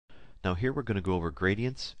Now here we're going to go over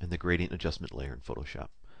gradients and the gradient adjustment layer in Photoshop.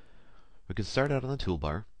 We can start out on the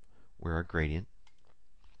toolbar where our gradient,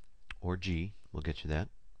 or G, will get you that.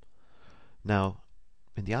 Now,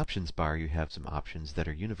 in the options bar you have some options that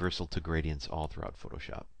are universal to gradients all throughout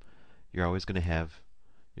Photoshop. You're always going to have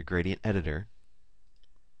your gradient editor,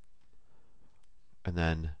 and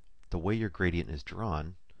then the way your gradient is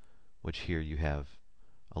drawn, which here you have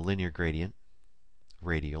a linear gradient,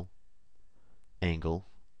 radial, angle,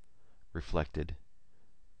 reflected,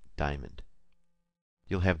 diamond.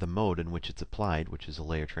 You'll have the mode in which it's applied, which is a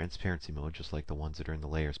layer transparency mode, just like the ones that are in the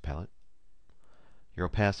layers palette. Your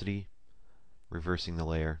opacity, reversing the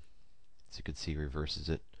layer, as you can see reverses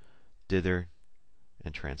it, dither,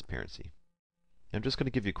 and transparency. I'm just going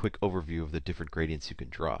to give you a quick overview of the different gradients you can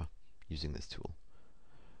draw using this tool.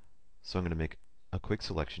 So I'm going to make a quick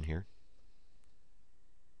selection here.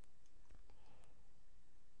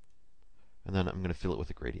 And then I'm going to fill it with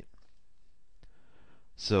a gradient.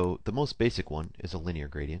 So the most basic one is a linear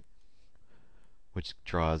gradient, which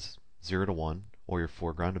draws 0 to 1, or your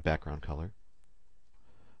foreground and background color,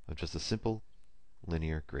 of just a simple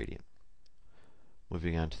linear gradient.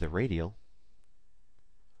 Moving on to the radial,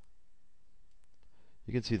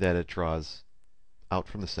 you can see that it draws out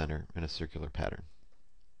from the center in a circular pattern.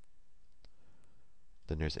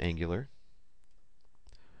 Then there's angular,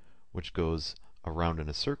 which goes around in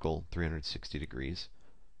a circle 360 degrees,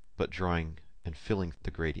 but drawing and filling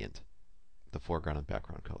the gradient, the foreground and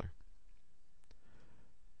background color.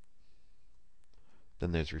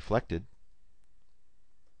 Then there's reflected,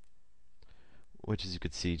 which as you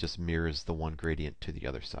can see just mirrors the one gradient to the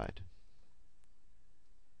other side.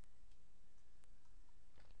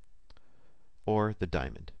 Or the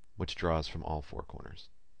diamond, which draws from all four corners.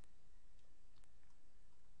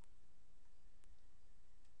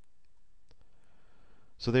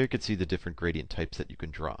 So there you can see the different gradient types that you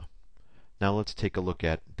can draw. Now let's take a look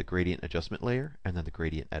at the gradient adjustment layer and then the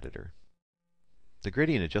gradient editor. The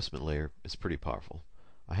gradient adjustment layer is pretty powerful.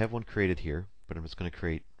 I have one created here, but I'm just going to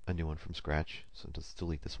create a new one from scratch, so just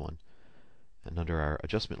delete this one. And under our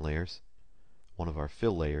adjustment layers, one of our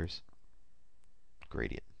fill layers,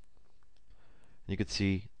 gradient. And you can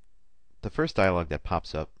see the first dialog that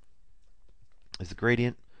pops up is the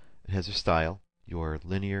gradient. It has your style, your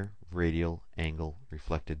linear, radial, angle,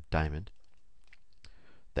 reflected, diamond,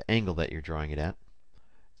 the angle that you're drawing it at,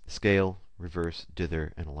 scale, reverse,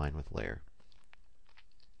 dither, and align with layer.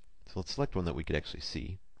 So let's select one that we could actually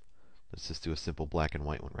see. Let's just do a simple black and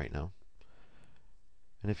white one right now.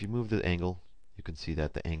 And if you move the angle, you can see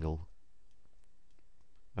that the angle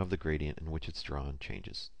of the gradient in which it's drawn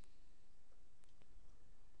changes.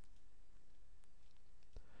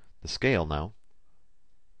 The scale now,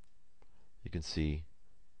 you can see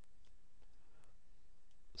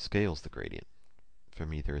scales the gradient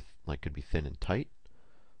from either like could be thin and tight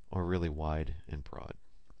or really wide and broad.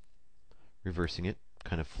 Reversing it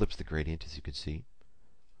kind of flips the gradient, as you can see.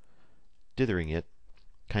 Dithering it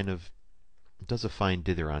kind of does a fine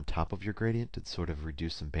dither on top of your gradient to sort of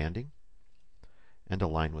reduce some banding. And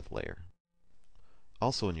align with layer.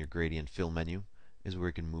 Also in your gradient fill menu is where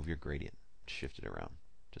you can move your gradient, shift it around.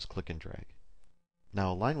 Just click and drag.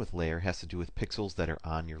 Now align with layer has to do with pixels that are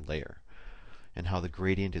on your layer, and how the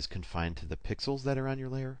gradient is confined to the pixels that are on your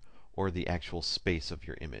layer or the actual space of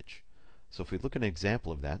your image. So if we look at an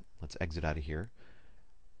example of that, let's exit out of here.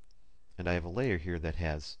 And I have a layer here that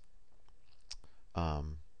has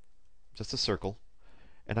just a circle,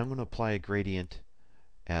 and I'm going to apply a gradient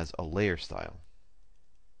as a layer style.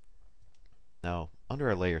 Now under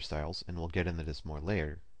our layer styles, and we'll get into this more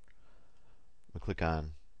later, we'll click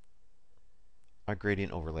on our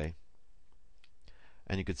gradient overlay,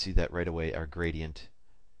 and you can see that right away our gradient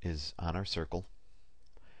is on our circle,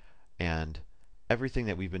 and everything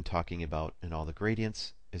that we've been talking about in all the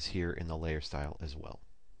gradients is here in the layer style as well.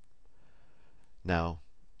 Now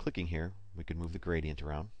clicking here, we can move the gradient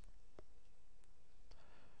around.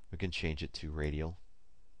 We can change it to radial,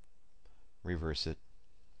 reverse it,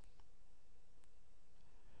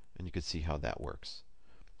 and you can see how that works.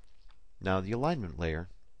 Now the alignment layer,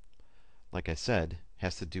 like I said,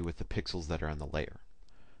 has to do with the pixels that are on the layer.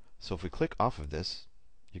 So if we click off of this,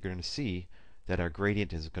 you're going to see that our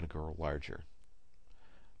gradient is going to grow larger,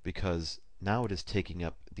 because now it is taking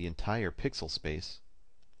up the entire pixel space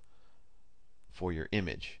for your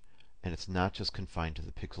image, and it's not just confined to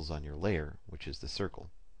the pixels on your layer, which is the circle.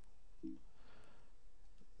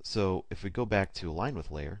 So if we go back to align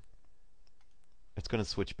with layer, it's going to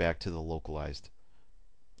switch back to the localized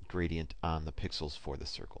gradient on the pixels for the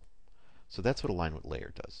circle. So that's what align with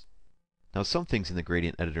layer does. Now some things in the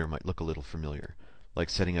gradient editor might look a little familiar, like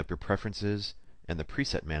setting up your preferences, and the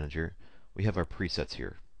preset manager, we have our presets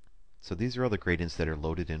here. So these are all the gradients that are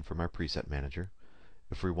loaded in from our preset manager.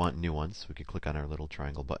 If we want new ones, we can click on our little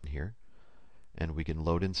triangle button here, and we can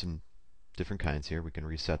load in some different kinds here. We can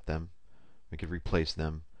reset them, we could replace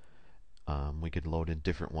them, we could load in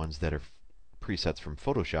different ones that are presets from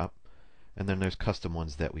Photoshop, and then there's custom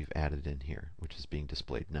ones that we've added in here, which is being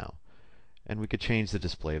displayed now. And we could change the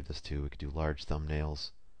display of this too. We could do large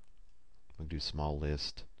thumbnails, we could do small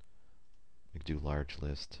list, we could do large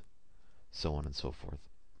list, so on and so forth.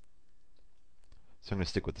 So I'm going to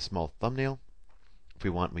stick with the small thumbnail. If we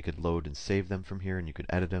want, we could load and save them from here, and you could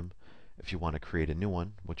edit them. If you want to create a new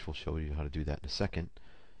one, which we'll show you how to do that in a second,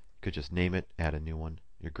 you could just name it, add a new one.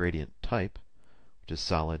 Your gradient type, which is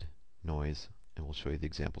solid, noise, and we'll show you the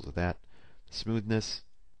examples of that. Smoothness,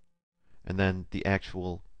 and then the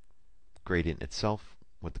actual gradient itself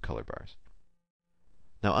with the color bars.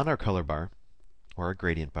 Now on our color bar, or our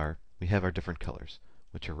gradient bar, we have our different colors,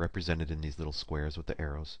 which are represented in these little squares with the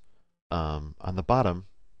arrows. On the bottom,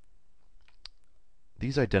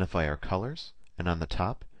 these identify our colors, and on the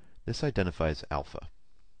top, this identifies alpha.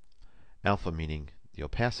 Alpha meaning the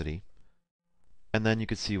opacity. And then you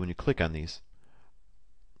can see when you click on these,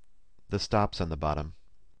 the stops on the bottom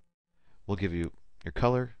will give you your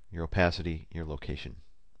color, your opacity, your location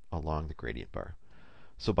along the gradient bar.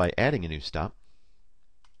 So by adding a new stop,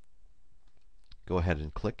 go ahead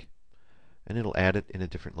and click, and it'll add it in a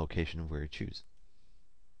different location where you choose.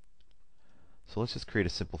 So let's just create a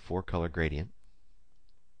simple 4-color gradient.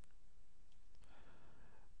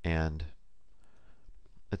 And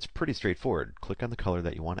it's pretty straightforward. Click on the color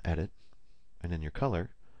that you want to edit, and in your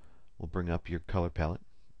color, we'll bring up your color palette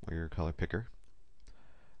or your color picker,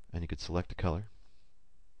 and you could select a color,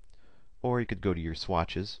 or you could go to your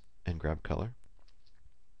swatches and grab color.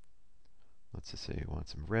 Let's just say you want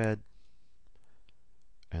some red,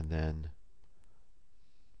 and then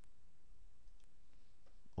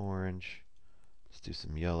orange. Let's do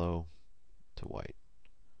some yellow to white.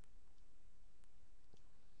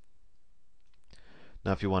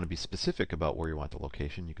 Now if you want to be specific about where you want the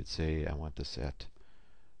location, you could say I want this at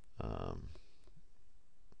I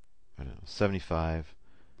don't know, 75,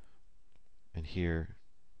 and here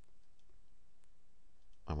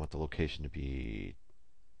I want the location to be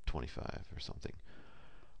 25 or something.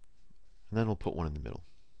 And then we'll put one in the middle.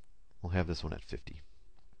 We'll have this one at 50.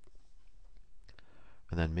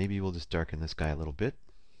 And then maybe we'll just darken this guy a little bit.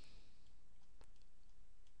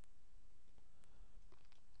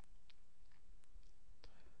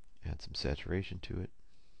 Add some saturation to it.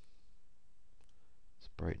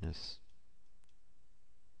 Some brightness.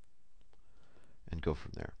 And go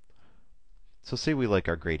from there. So say we like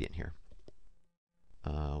our gradient here.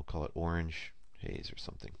 We'll call it orange haze or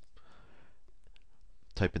something.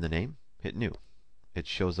 Type in the name, hit new. It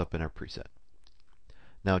shows up in our preset.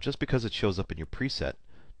 Now just because it shows up in your preset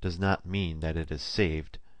does not mean that it is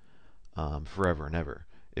saved forever and ever.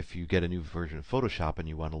 If you get a new version of Photoshop and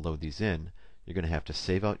you want to load these in, you're going to have to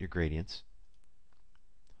save out your gradients,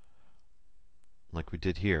 like we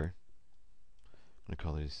did here. I'm going to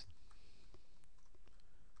call these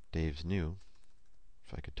Dave's New,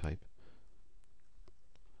 if I could type,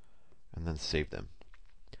 and then save them.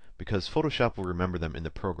 Because Photoshop will remember them in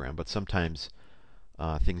the program, but sometimes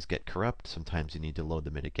things get corrupt, sometimes you need to load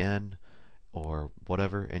them in again, or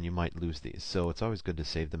whatever, and you might lose these. So it's always good to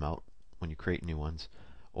save them out when you create new ones,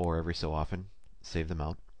 or every so often, save them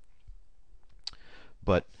out.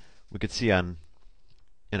 But we could see in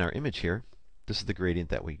our image here, this is the gradient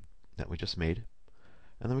that we just made.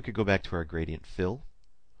 And then we could go back to our gradient fill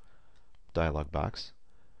dialog box,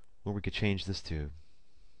 where we could change this to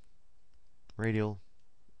radial,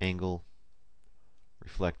 angle,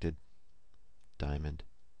 reflected, diamond,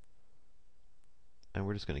 and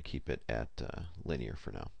we're just going to keep it at linear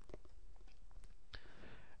for now.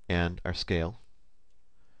 And our scale,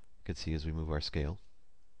 you can see as we move our scale,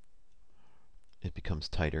 it becomes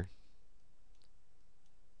tighter.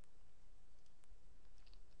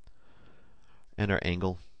 And our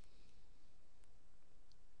angle,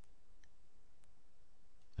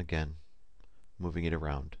 again, moving it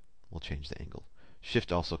around will change the angle.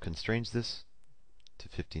 Shift also constrains this to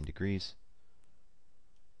 15 degrees.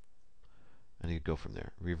 And you go from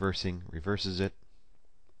there. Reversing reverses it,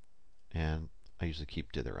 and I usually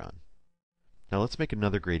keep dither on. Now let's make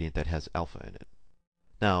another gradient that has alpha in it.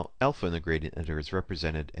 Now alpha in the gradient editor is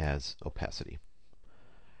represented as opacity.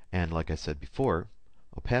 And like I said before,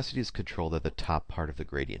 opacity is controlled at the top part of the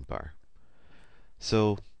gradient bar.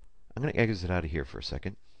 So I'm going to exit out of here for a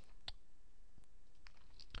second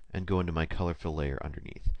and go into my color fill layer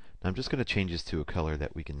underneath. Now I'm just going to change this to a color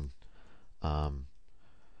that we can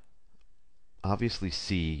obviously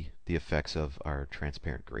see the effects of our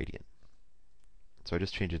transparent gradient. So I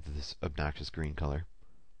just changed it to this obnoxious green color.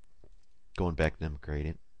 Going back to the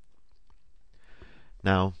gradient.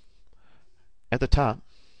 Now, at the top,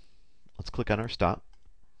 let's click on our stop.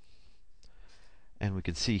 And we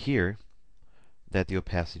can see here that the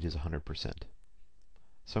opacity is 100%.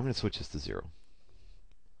 So I'm going to switch this to 0.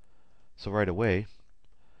 So right away,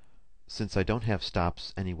 since I don't have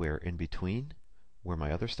stops anywhere in between where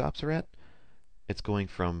my other stops are at, it's going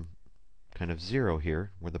from kind of 0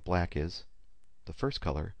 here, where the black is, the first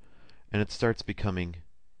color, and it starts becoming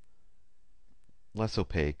less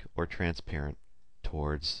opaque or transparent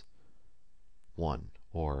towards 1,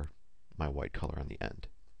 or my white color on the end.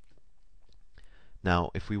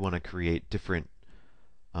 Now, if we want to create different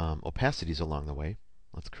opacities along the way,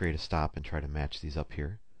 let's create a stop and try to match these up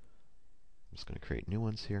here. I'm just going to create new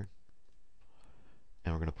ones here,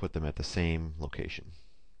 and we're going to put them at the same location.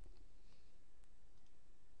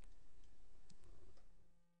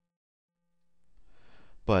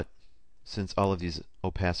 But since all of these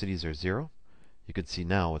opacities are 0, you can see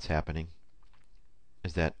now what's happening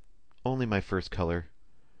is that only my first color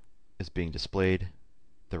is being displayed,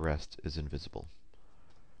 the rest is invisible.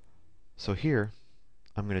 So here,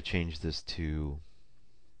 I'm going to change this to,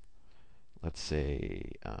 let's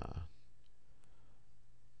say,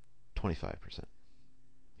 25%.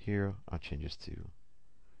 Here, I'll change this to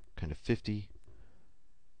kind of 50.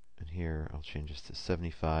 And here, I'll change this to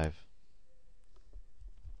 75.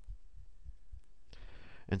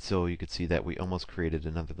 And so you could see that we almost created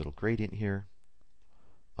another little gradient here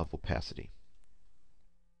of opacity.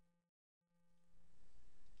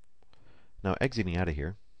 Now, exiting out of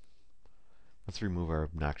here, let's remove our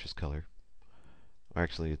obnoxious color. Or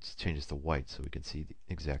actually, let's change this to white so we can see the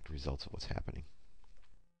exact results of what's happening.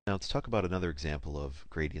 Now, let's talk about another example of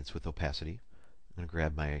gradients with opacity. I'm going to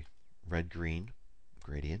grab my red-green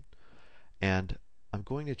gradient, and I'm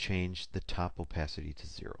going to change the top opacity to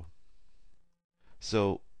 0.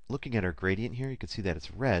 So, looking at our gradient here, you can see that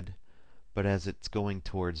it's red, but as it's going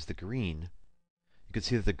towards the green, you can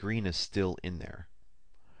see that the green is still in there.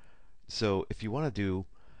 So, if you want to do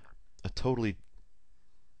a totally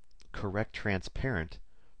correct transparent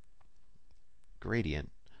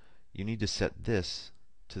gradient, you need to set this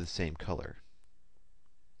to the same color.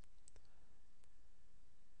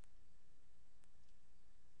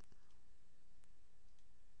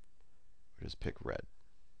 Or just pick red.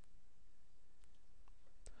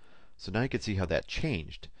 So now you can see how that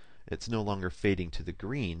changed. It's no longer fading to the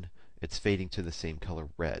green, it's fading to the same color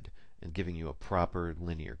red and giving you a proper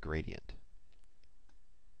linear gradient.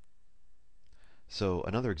 So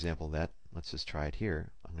another example of that, let's just try it here.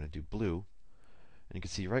 I'm going to do blue. And you can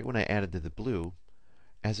see right when I added to the blue,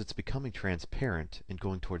 as it's becoming transparent and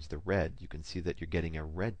going towards the red, you can see that you're getting a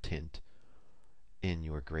red tint in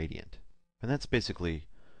your gradient. And that's basically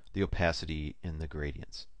the opacity in the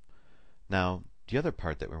gradients. Now, the other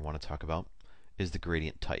part that we want to talk about is the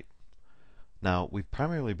gradient type. Now, we've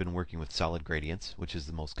primarily been working with solid gradients, which is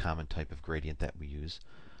the most common type of gradient that we use.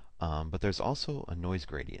 But there's also a noise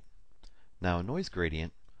gradient. Now, a noise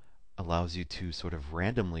gradient allows you to sort of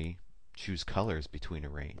randomly choose colors between a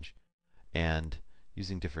range. And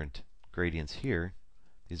using different gradients here,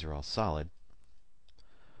 these are all solid.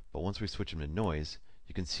 But once we switch them to noise,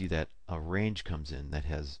 you can see that a range comes in that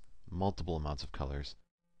has multiple amounts of colors.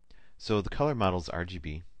 So the color model is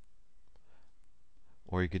RGB,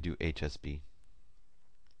 or you could do HSB,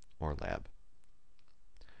 or lab.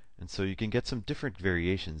 And so you can get some different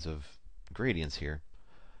variations of gradients here,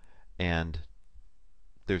 and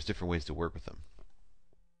there's different ways to work with them.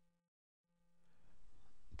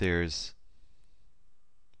 There's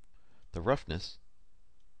the roughness,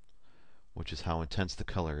 which is how intense the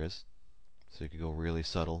color is. So you could go really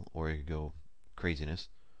subtle, or you could go craziness.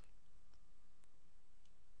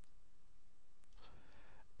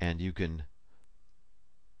 And you can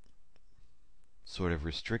sort of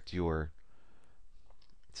restrict your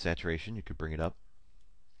saturation. You could bring it up,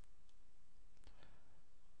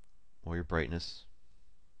 or your brightness.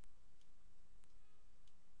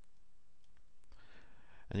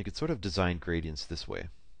 And you could sort of design gradients this way.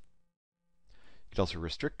 You could also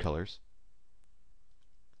restrict colors,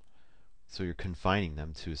 so you're confining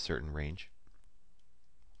them to a certain range.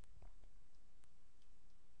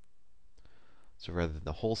 So rather than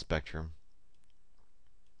the whole spectrum,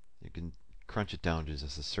 you can crunch it down to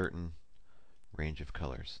just a certain range of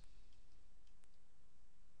colors.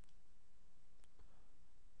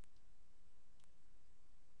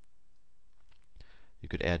 You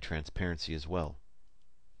could add transparency as well.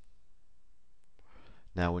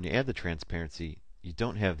 Now, when you add the transparency, you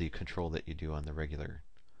don't have the control that you do on the regular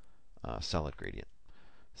solid gradient.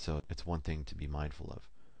 So it's one thing to be mindful of.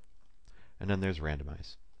 And then there's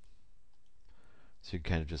randomize. So you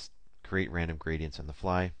can kind of just create random gradients on the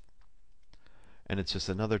fly. And it's just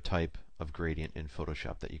another type of gradient in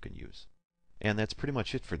Photoshop that you can use. And that's pretty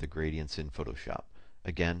much it for the gradients in Photoshop.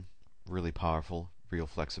 Again, really powerful, real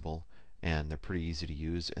flexible, and they're pretty easy to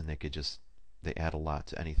use, and they add a lot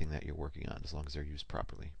to anything that you're working on as long as they're used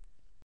properly.